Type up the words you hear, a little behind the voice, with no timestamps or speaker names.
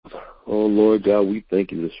Oh, Lord God, we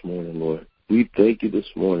thank you this morning, Lord. We thank you this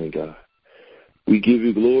morning, God. We give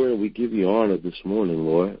you glory and we give you honor this morning,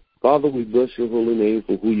 Lord. Father, we bless your holy name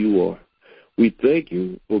for who you are. We thank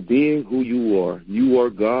you for being who you are. You are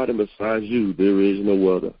God, and besides you, there is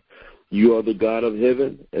no other. You are the God of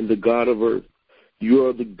heaven and the God of earth. You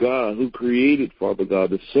are the God who created, Father God,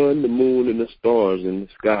 the sun, the moon, and the stars in the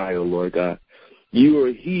sky, O Lord God. You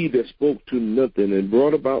are he that spoke to nothing and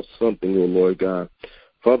brought about something, O Lord God.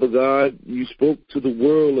 Father God, you spoke to the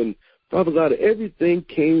world, and Father God, everything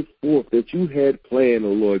came forth that you had planned, O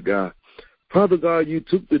Lord God. Father God, you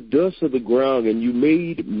took the dust of the ground and you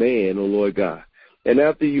made man, O Lord God. And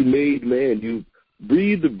after you made man, you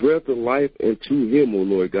breathed the breath of life into him, O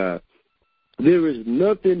Lord God. There is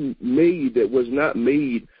nothing made that was not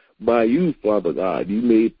made by you, Father God. You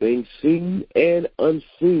made things seen and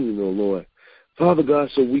unseen, O Lord. Father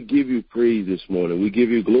God, so we give you praise this morning. We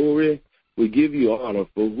give you glory. We give you honor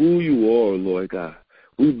for who you are, Lord God.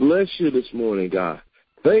 We bless you this morning, God.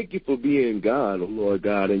 Thank you for being God, O Lord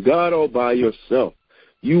God, and God all by yourself.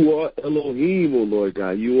 You are Elohim, O Lord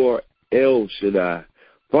God. You are El Shaddai.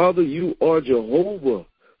 Father, you are Jehovah.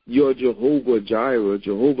 You are Jehovah Jireh,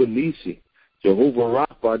 Jehovah Nisi, Jehovah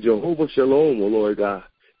Rapha, Jehovah Shalom, O Lord God.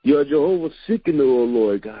 You are Jehovah Sikkenu, O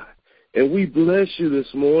Lord God. And we bless you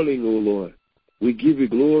this morning, O Lord. We give you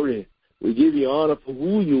glory. We give you honor for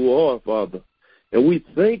who you are, Father. And we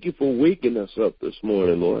thank you for waking us up this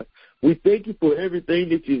morning, Lord. We thank you for everything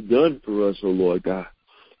that you've done for us, O Lord God.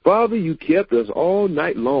 Father, you kept us all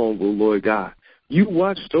night long, O Lord God. You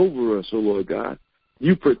watched over us, O Lord God.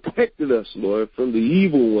 You protected us, Lord, from the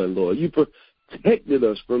evil one, Lord. You protected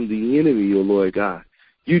us from the enemy, O Lord God.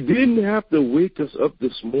 You didn't have to wake us up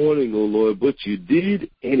this morning, O Lord, but you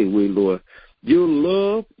did anyway, Lord. Your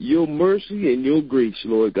love, your mercy, and your grace,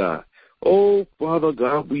 Lord God. Oh, Father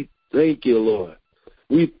God, we thank you, Lord.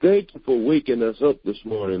 We thank you for waking us up this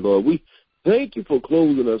morning, Lord. We thank you for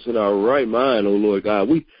clothing us in our right mind, oh Lord God.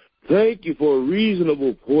 We thank you for a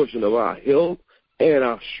reasonable portion of our health and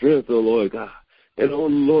our strength, oh Lord God. And, oh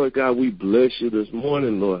Lord God, we bless you this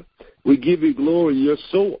morning, Lord. We give you glory. You're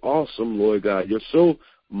so awesome, Lord God. You're so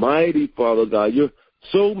mighty, Father God. You're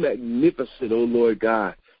so magnificent, oh Lord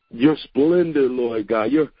God. Your splendor, Lord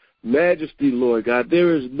God. Your majesty, Lord God.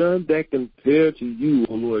 There is none that compare to you,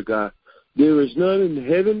 oh Lord God. There is none in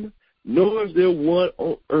heaven, nor is there one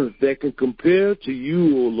on earth that can compare to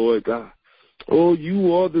you, O Lord God. Oh,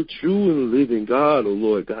 you are the true and living God, O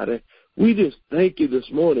Lord God. And we just thank you this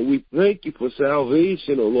morning. We thank you for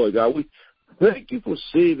salvation, O Lord God. We thank you for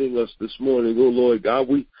saving us this morning, O Lord God.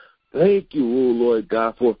 We thank you, O Lord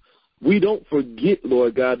God, for we don't forget,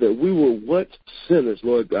 Lord God, that we were once sinners,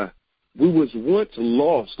 Lord God. We was once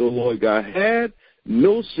lost, O Lord God, had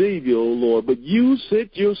no Savior, O Lord, but you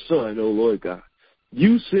sent your Son, O Lord God.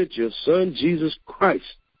 You sent your Son, Jesus Christ.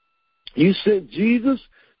 You sent Jesus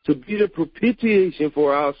to be the propitiation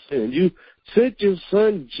for our sins. You sent your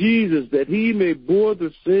Son, Jesus, that he may bore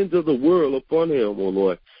the sins of the world upon him, O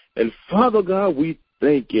Lord. And Father God, we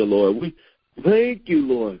thank you, Lord. We thank you,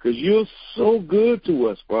 Lord, because you're so good to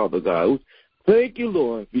us, Father God. We thank you,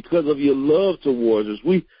 Lord, because of your love towards us.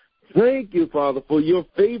 We thank you, Father, for your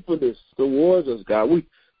faithfulness towards us, God. We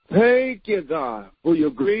thank you, God, for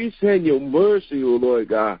your grace and your mercy, O Lord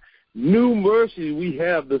God. New mercy we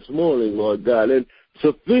have this morning, Lord God, and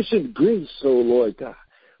sufficient grace, O Lord God.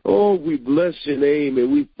 Oh, we bless your name, and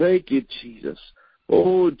we thank you, Jesus.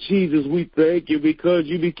 Oh, Jesus, we thank you because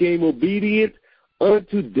you became obedient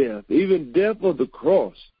unto death, even death of the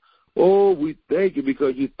cross. Oh, we thank you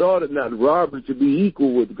because you thought it not robbery to be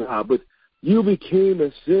equal with God, but you became a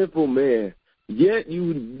sinful man, yet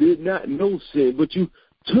you did not know sin, but you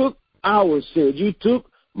took our sins. You took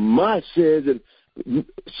my sins, and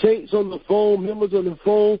saints on the phone, members on the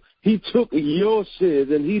phone, he took your sins,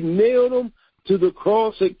 and he nailed them to the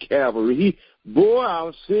cross at Calvary. He bore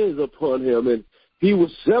our sins upon him, and he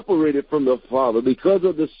was separated from the Father because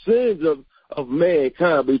of the sins of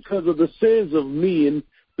mankind, because of the sins of me and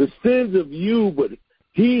the sins of you, but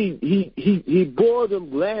he bore them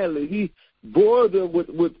gladly. He bore them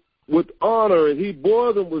with honor, and he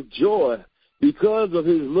bore them with joy because of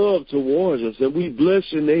his love towards us. And we bless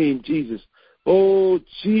your name, Jesus. Oh,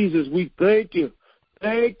 Jesus, we thank you.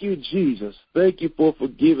 Thank you, Jesus. Thank you for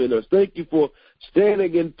forgiving us. Thank you for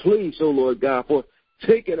standing in place, oh Lord God, for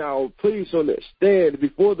taking our place on that stand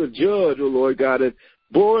before the judge, oh Lord God, and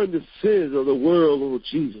bearing the sins of the world, oh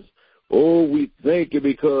Jesus. Oh, we thank you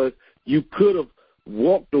because you could have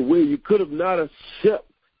walked away. You could have not accepted,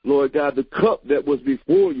 Lord God, the cup that was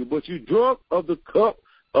before you, but you drank of the cup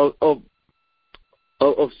of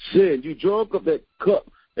sin. You drank of that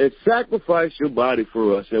cup, and sacrificed your body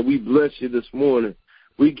for us. And we bless you this morning.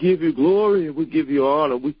 We give you glory and we give you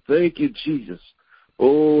honor. We thank you, Jesus.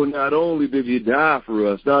 Oh, not only did you die for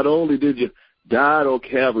us, not only did you die on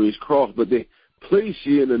Calvary's cross, but they placed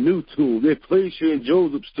you in a new tomb. They placed you in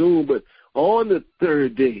Joseph's tomb. But on the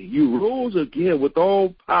third day, you rose again with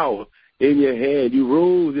all power in your hand. You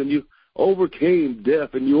rose and you overcame death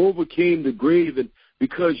and you overcame the grave. And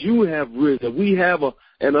because you have risen, we have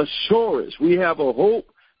an assurance. We have a hope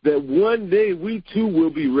that one day we too will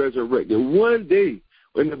be resurrected. One day,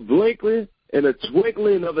 in the blinkling and the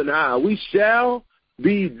twinkling of an eye, we shall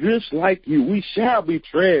be just like you. We shall be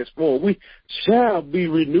transformed. We shall be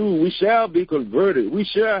renewed. We shall be converted. We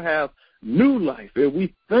shall have new life. And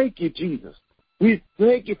we thank you, Jesus. We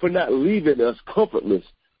thank you for not leaving us comfortless,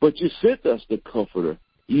 but you sent us the Comforter.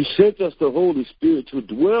 You sent us the Holy Spirit to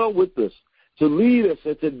dwell with us, to lead us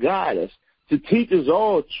and to guide us, to teach us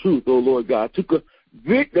all truth, O Lord God, to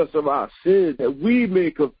convict us of our sins, that we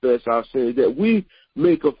may confess our sins, that we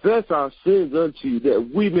may confess our sins unto you,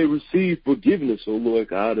 that we may receive forgiveness, O Lord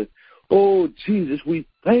God. And, oh, Jesus, we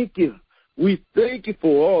thank you. We thank you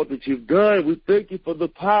for all that you've done. We thank you for the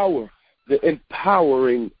power, the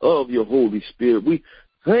empowering of your Holy Spirit. We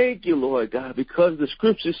thank you, Lord God, because the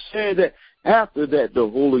Scripture said that after that the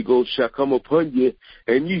Holy Ghost shall come upon you,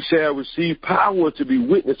 and you shall receive power to be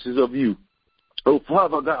witnesses of you. Oh,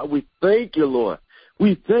 Father God, we thank you, Lord.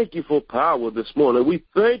 We thank you for power this morning. We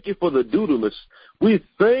thank you for the dunamis. We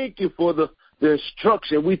thank you for the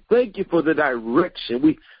instruction. We thank you for the direction.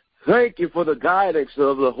 We thank you for the guidance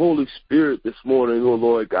of the Holy Spirit this morning, oh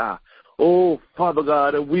Lord God. Oh, Father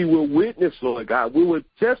God, and we will witness, Lord God. We will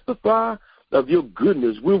testify of your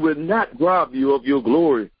goodness. We will not rob you of your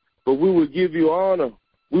glory, but we will give you honor.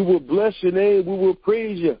 We will bless your name. We will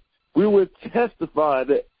praise you. We will testify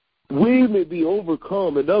that we may be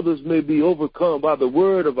overcome and others may be overcome by the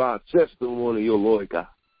word of our testimony, O Lord God.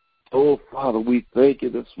 Oh, Father, we thank you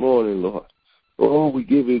this morning, Lord. Oh, we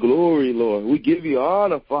give you glory, Lord. We give you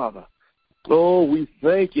honor, Father. Oh, we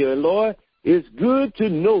thank you. And, Lord, it's good to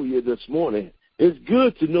know you this morning. It's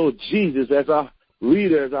good to know Jesus as our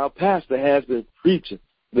leader, as our pastor has been preaching,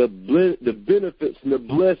 the benefits and the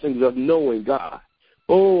blessings of knowing God.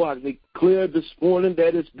 Oh, I declare this morning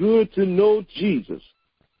that it's good to know Jesus.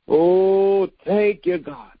 Oh, thank you,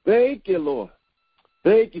 God. Thank you, Lord.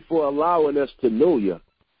 Thank you for allowing us to know you.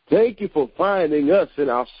 Thank you for finding us in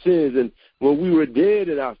our sins and when we were dead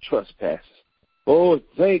in our trespasses. Oh,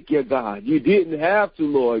 thank you, God. You didn't have to,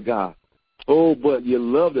 Lord God. Oh, but you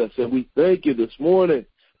loved us, and we thank you this morning.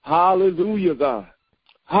 Hallelujah, God.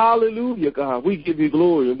 Hallelujah, God. We give you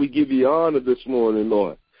glory and we give you honor this morning,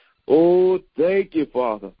 Lord. Oh, thank you,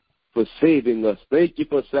 Father, for saving us. Thank you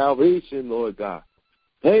for salvation, Lord God.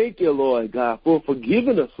 Thank you, Lord God, for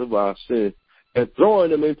forgiving us of our sins and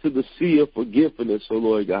throwing them into the sea of forgiveness, oh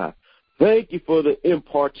Lord God. Thank you for the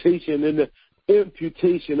impartation and the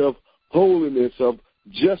imputation of holiness, of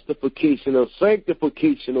justification, of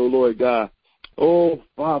sanctification, oh Lord God. Oh,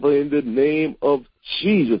 Father, in the name of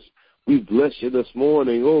Jesus, we bless you this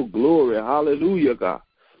morning. Oh, glory. Hallelujah, God.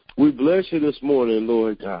 We bless you this morning,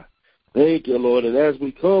 Lord God. Thank you, Lord. And as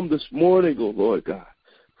we come this morning, oh Lord God,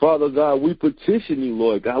 Father God, we petition you,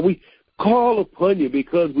 Lord God. We call upon you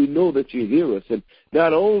because we know that you hear us. And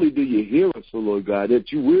not only do you hear us, oh Lord God,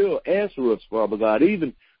 that you will answer us, Father God,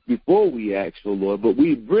 even before we ask, oh Lord. But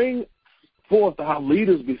we bring forth our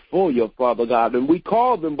leaders before you, Father God, and we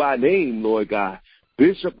call them by name, Lord God.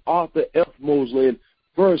 Bishop Arthur F. Mosley and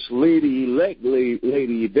First Lady-elect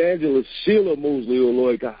Lady Evangelist Sheila Mosley, oh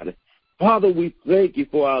Lord God. Father, we thank you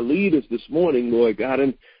for our leaders this morning, Lord God.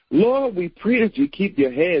 And Lord, we pray that you keep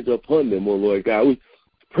your hands upon them, oh Lord God. We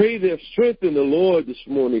pray their strength in the Lord this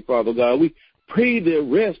morning, Father God. We pray their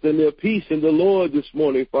rest and their peace in the Lord this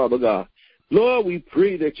morning, Father God. Lord, we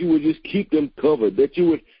pray that you would just keep them covered, that you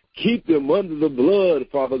would keep them under the blood,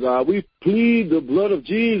 Father God. We plead the blood of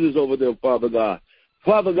Jesus over them, Father God.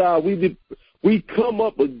 Father God, we come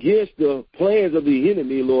up against the plans of the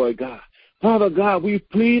enemy, Lord God. Father God, we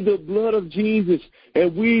plead the blood of Jesus,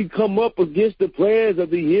 and we come up against the plans of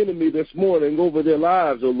the enemy this morning over their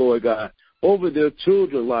lives, oh Lord God, over their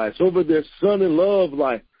children's lives, over their son-in-law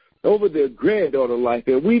life, over their granddaughter life,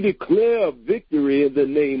 and we declare victory in the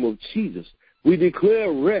name of Jesus. We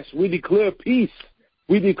declare rest. We declare peace.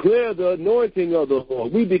 We declare the anointing of the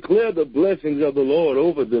Lord. We declare the blessings of the Lord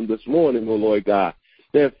over them this morning, oh Lord God.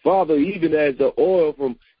 That, Father, even as the oil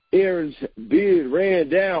from Aaron's beard ran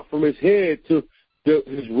down from his head to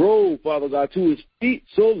his robe, Father God, to his feet,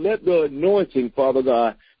 so let the anointing, Father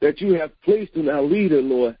God, that you have placed in our leader,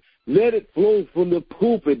 Lord, let it flow from the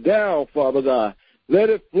pulpit down, Father God. Let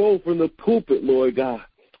it flow from the pulpit, Lord God.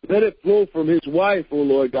 Let it flow from his wife, oh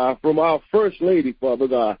Lord God, from our First Lady, Father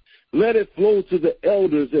God. Let it flow to the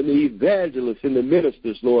elders and the evangelists and the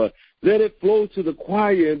ministers, Lord. Let it flow to the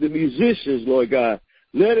choir and the musicians, Lord God.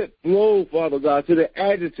 Let it flow, Father God, to the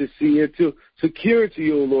adjutancy and to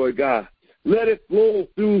security, oh Lord God. Let it flow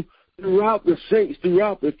throughout the saints,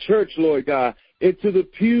 throughout the church, Lord God, into the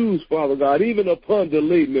pews, Father God, even upon the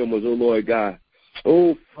lay members, oh Lord God.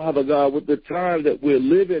 Oh, Father God, with the time that we're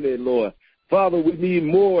living in, Lord, Father, we need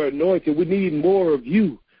more anointing. We need more of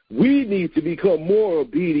you. We need to become more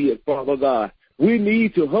obedient, Father God. We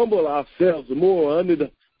need to humble ourselves more under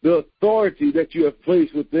the authority that you have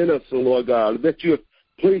placed within us, oh Lord God, that you have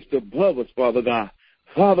placed above us, Father God.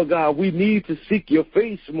 Father God, we need to seek your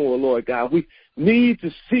face more, Lord God. We need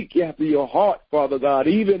to seek after your heart, Father God,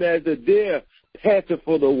 even as the deer panteth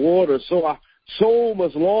for the water. So our soul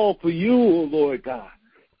must long for you, O Lord God.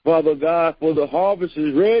 Father God, for the harvest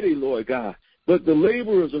is ready, Lord God, but the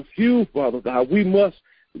laborers are few, Father God. We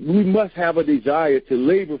must have a desire to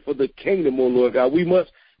labor for the kingdom, O Lord God. We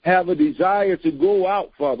must have a desire to go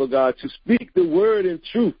out, Father God, to speak the word in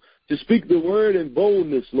truth, to speak the word in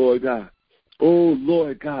boldness, Lord God. Oh,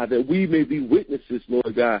 Lord God, that we may be witnesses,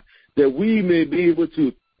 Lord God, that we may be able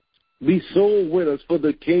to be soul winners for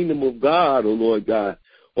the kingdom of God, oh, Lord God.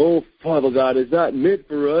 Oh, Father God, it's not meant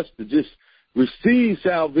for us to just receive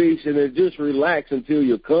salvation and just relax until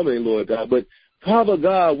you're coming, Lord God. But, Father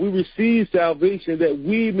God, we receive salvation that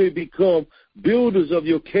we may become builders of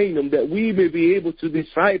your kingdom, that we may be able to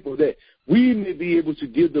disciple, that we may be able to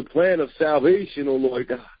give the plan of salvation, oh, Lord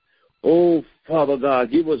God. Oh, Father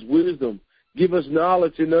God, give us wisdom. Give us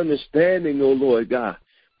knowledge and understanding, O Lord God.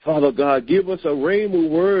 Father God, give us a rhema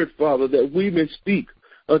word, Father, that we may speak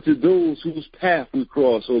unto those whose path we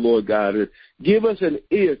cross, O Lord God. And give us an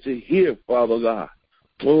ear to hear, Father God.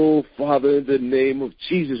 Oh, Father, in the name of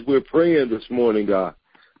Jesus, we're praying this morning, God.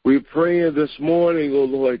 We're praying this morning, O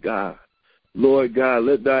Lord God. Lord God,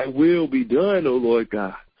 let thy will be done, O Lord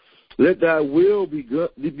God. Let thy will be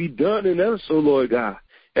done in us, O Lord God,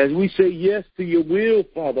 as we say yes to your will,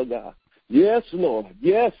 Father God. Yes, Lord.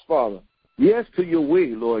 Yes, Father. Yes to your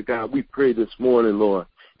way, Lord God. We pray this morning, Lord.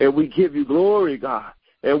 And we give you glory, God.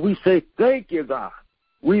 And we say thank you, God.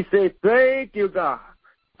 We say thank you, God.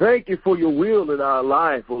 Thank you for your will in our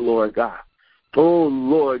life, oh, Lord God. Oh,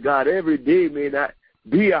 Lord God, every day may not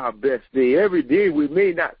be our best day. Every day we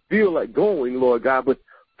may not feel like going, Lord God. But,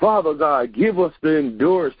 Father God, give us the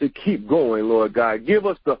endurance to keep going, Lord God. Give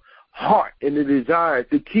us the heart and the desire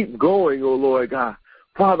to keep going, oh, Lord God.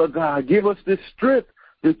 Father God, give us the strength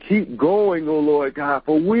to keep going, oh Lord God,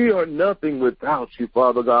 for we are nothing without you,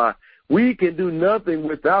 Father God. We can do nothing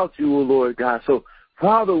without you, oh Lord God. So,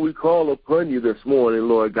 Father, we call upon you this morning,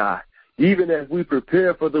 Lord God, even as we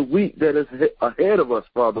prepare for the week that is ahead of us,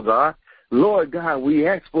 Father God. Lord God, we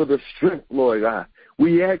ask for the strength, Lord God.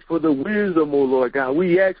 We ask for the wisdom, oh Lord God.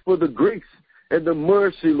 We ask for the grace and the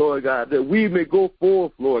mercy, Lord God, that we may go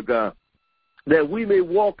forth, Lord God. That we may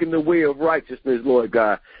walk in the way of righteousness, Lord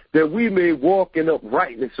God. That we may walk in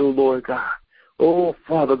uprightness, oh Lord God. Oh,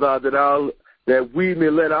 Father God, that we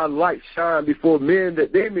may let our light shine before men,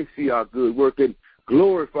 that they may see our good work and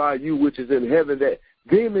glorify you which is in heaven, that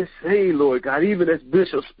they may say, Lord God, even as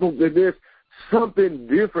Bishop spoke, that there's something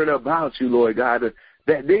different about you, Lord God,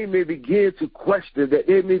 that they may begin to question, that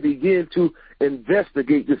they may begin to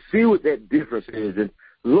investigate to see what that difference is. And,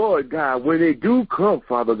 Lord God, when they do come,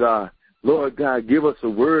 Father God, Lord God, give us a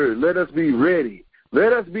word. Let us be ready.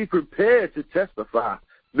 Let us be prepared to testify.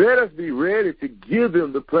 Let us be ready to give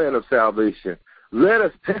them the plan of salvation. Let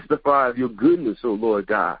us testify of your goodness, oh Lord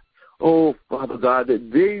God. Oh, Father God,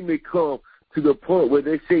 that they may come to the point where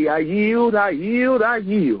they say, I yield, I yield, I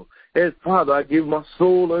yield. And, Father, I give my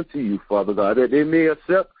soul unto you, Father God, that they may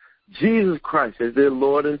accept Jesus Christ as their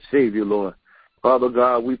Lord and Savior, Lord. Father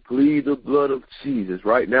God, we plead the blood of Jesus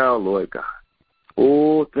right now, Lord God.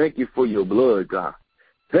 Oh, thank you for your blood, God.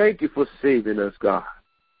 Thank you for saving us, God.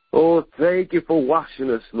 Oh, thank you for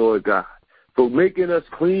washing us, Lord God, for making us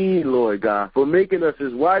clean, Lord God, for making us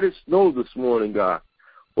as white as snow this morning, God.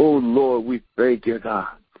 Oh, Lord, we thank you, God.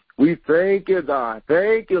 We thank you, God.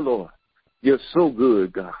 Thank you, Lord. You're so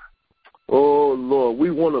good, God. Oh, Lord,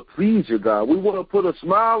 we want to please you, God. We want to put a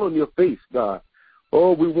smile on your face, God.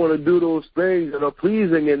 Oh, we want to do those things that are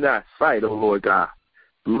pleasing in thy sight, oh, Lord God.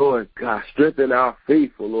 Lord God, strengthen our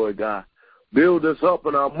faith, oh Lord God. Build us up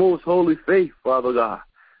in our most holy faith, Father God,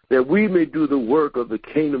 that we may do the work of the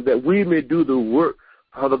kingdom, that we may do the work,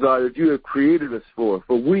 Father God, that you have created us for.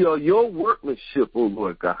 For we are your workmanship, oh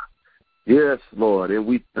Lord God. Yes, Lord, and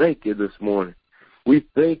we thank you this morning. We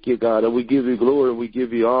thank you, God, and we give you glory and we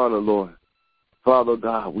give you honor, Lord. Father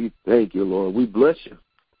God, we thank you, Lord. We bless you.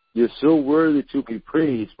 You're so worthy to be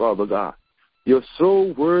praised, Father God. You're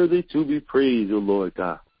so worthy to be praised, O Lord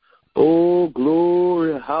God. Oh,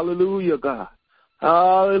 glory, hallelujah, God.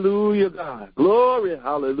 Hallelujah, God. Glory,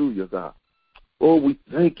 hallelujah, God. Oh, we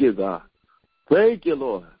thank you, God. Thank you,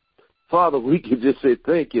 Lord. Father, we can just say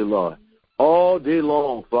thank you, Lord, all day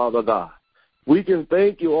long, Father God. We can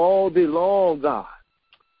thank you all day long, God,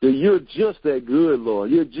 that you're just that good,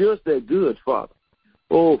 Lord. You're just that good, Father.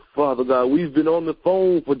 Oh, Father God, we've been on the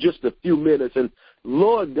phone for just a few minutes, and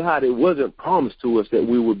Lord God, it wasn't promised to us that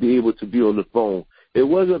we would be able to be on the phone. It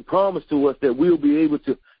wasn't promised to us that we'll be able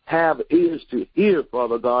to have ears to hear,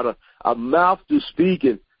 Father God, a mouth to speak,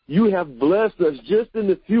 and you have blessed us just in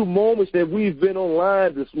the few moments that we've been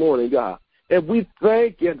online this morning, God. And we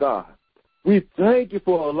thank you, God. We thank you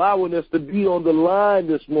for allowing us to be on the line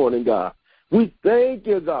this morning, God. We thank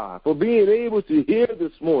you, God, for being able to hear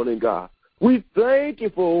this morning, God. We thank you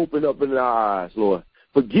for opening up in our eyes, Lord,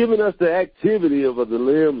 for giving us the activity of the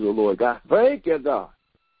limbs, oh Lord God. Thank you, God.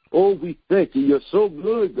 Oh, we thank you. You're so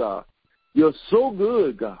good, God. You're so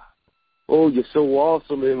good, God. Oh, you're so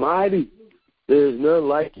awesome and mighty. There's none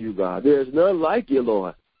like you, God. There's none like you,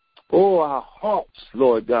 Lord. Oh, our hearts,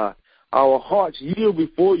 Lord God. Our hearts yield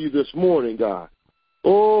before you this morning, God.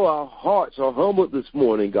 Oh, our hearts are humbled this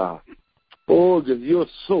morning, God. Oh, because you're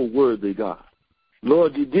so worthy, God.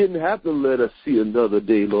 Lord, you didn't have to let us see another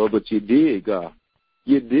day, Lord, but you did, God.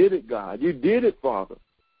 You did it, God. You did it, Father.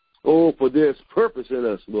 Oh, for there's purpose in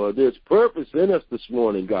us, Lord. There's purpose in us this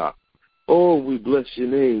morning, God. Oh, we bless your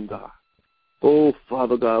name, God. Oh,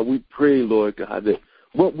 Father God, we pray, Lord God, that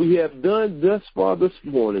what we have done thus far this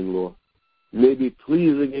morning, Lord, may be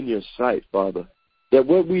pleasing in your sight, Father. That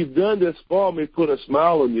what we've done thus far may put a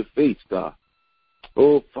smile on your face, God.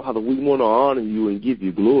 Oh, Father, we want to honor you and give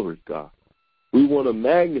you glory, God. We want to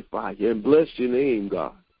magnify you and bless your name,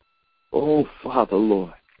 God. Oh, Father,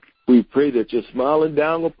 Lord, we pray that you're smiling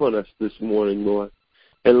down upon us this morning, Lord.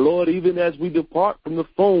 And, Lord, even as we depart from the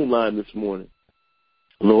phone line this morning,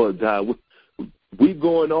 Lord God, we're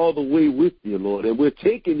going all the way with you, Lord, and we're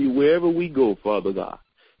taking you wherever we go, Father God.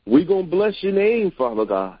 We're going to bless your name, Father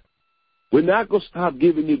God. We're not going to stop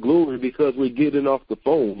giving you glory because we're getting off the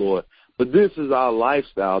phone, Lord. But this is our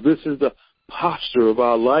lifestyle. This is the posture of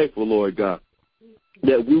our life, oh Lord God,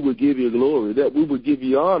 that we would give you glory, that we would give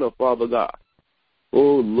you honor, Father God.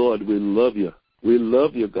 Oh, Lord, we love you. We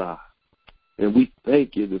love you, God. And we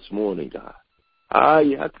thank you this morning, God.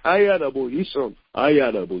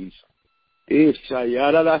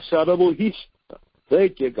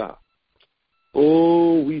 Thank you, God.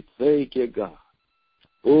 Oh, we thank you, God.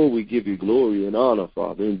 Oh, we give you glory and honor,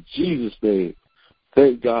 Father. In Jesus' name,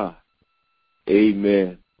 thank God.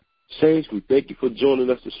 Amen. Saints, we thank you for joining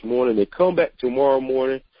us this morning. And come back tomorrow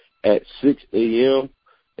morning at 6 a.m.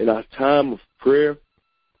 In our time of prayer,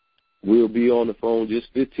 we'll be on the phone just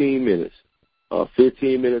 15 minutes.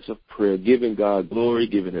 15 minutes of prayer, giving God glory,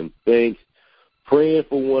 giving him thanks, praying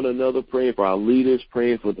for one another, praying for our leaders,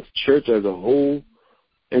 praying for the church as a whole,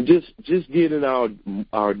 and just getting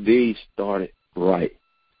our day started right.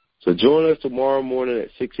 So join us tomorrow morning at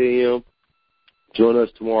 6 a.m. Join us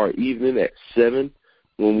tomorrow evening at 7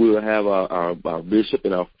 when we will have our bishop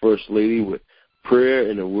and our first lady with prayer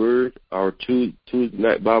and the word, our Tuesday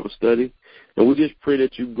night Bible study. And we just pray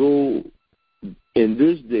that you go in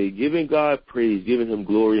this day giving God praise, giving him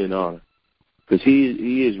glory and honor, because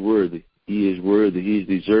he is worthy. He is worthy. He is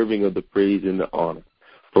deserving of the praise and the honor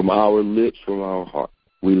from our lips, from our heart.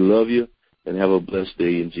 We love you and have a blessed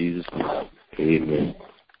day in Jesus' name. Amen.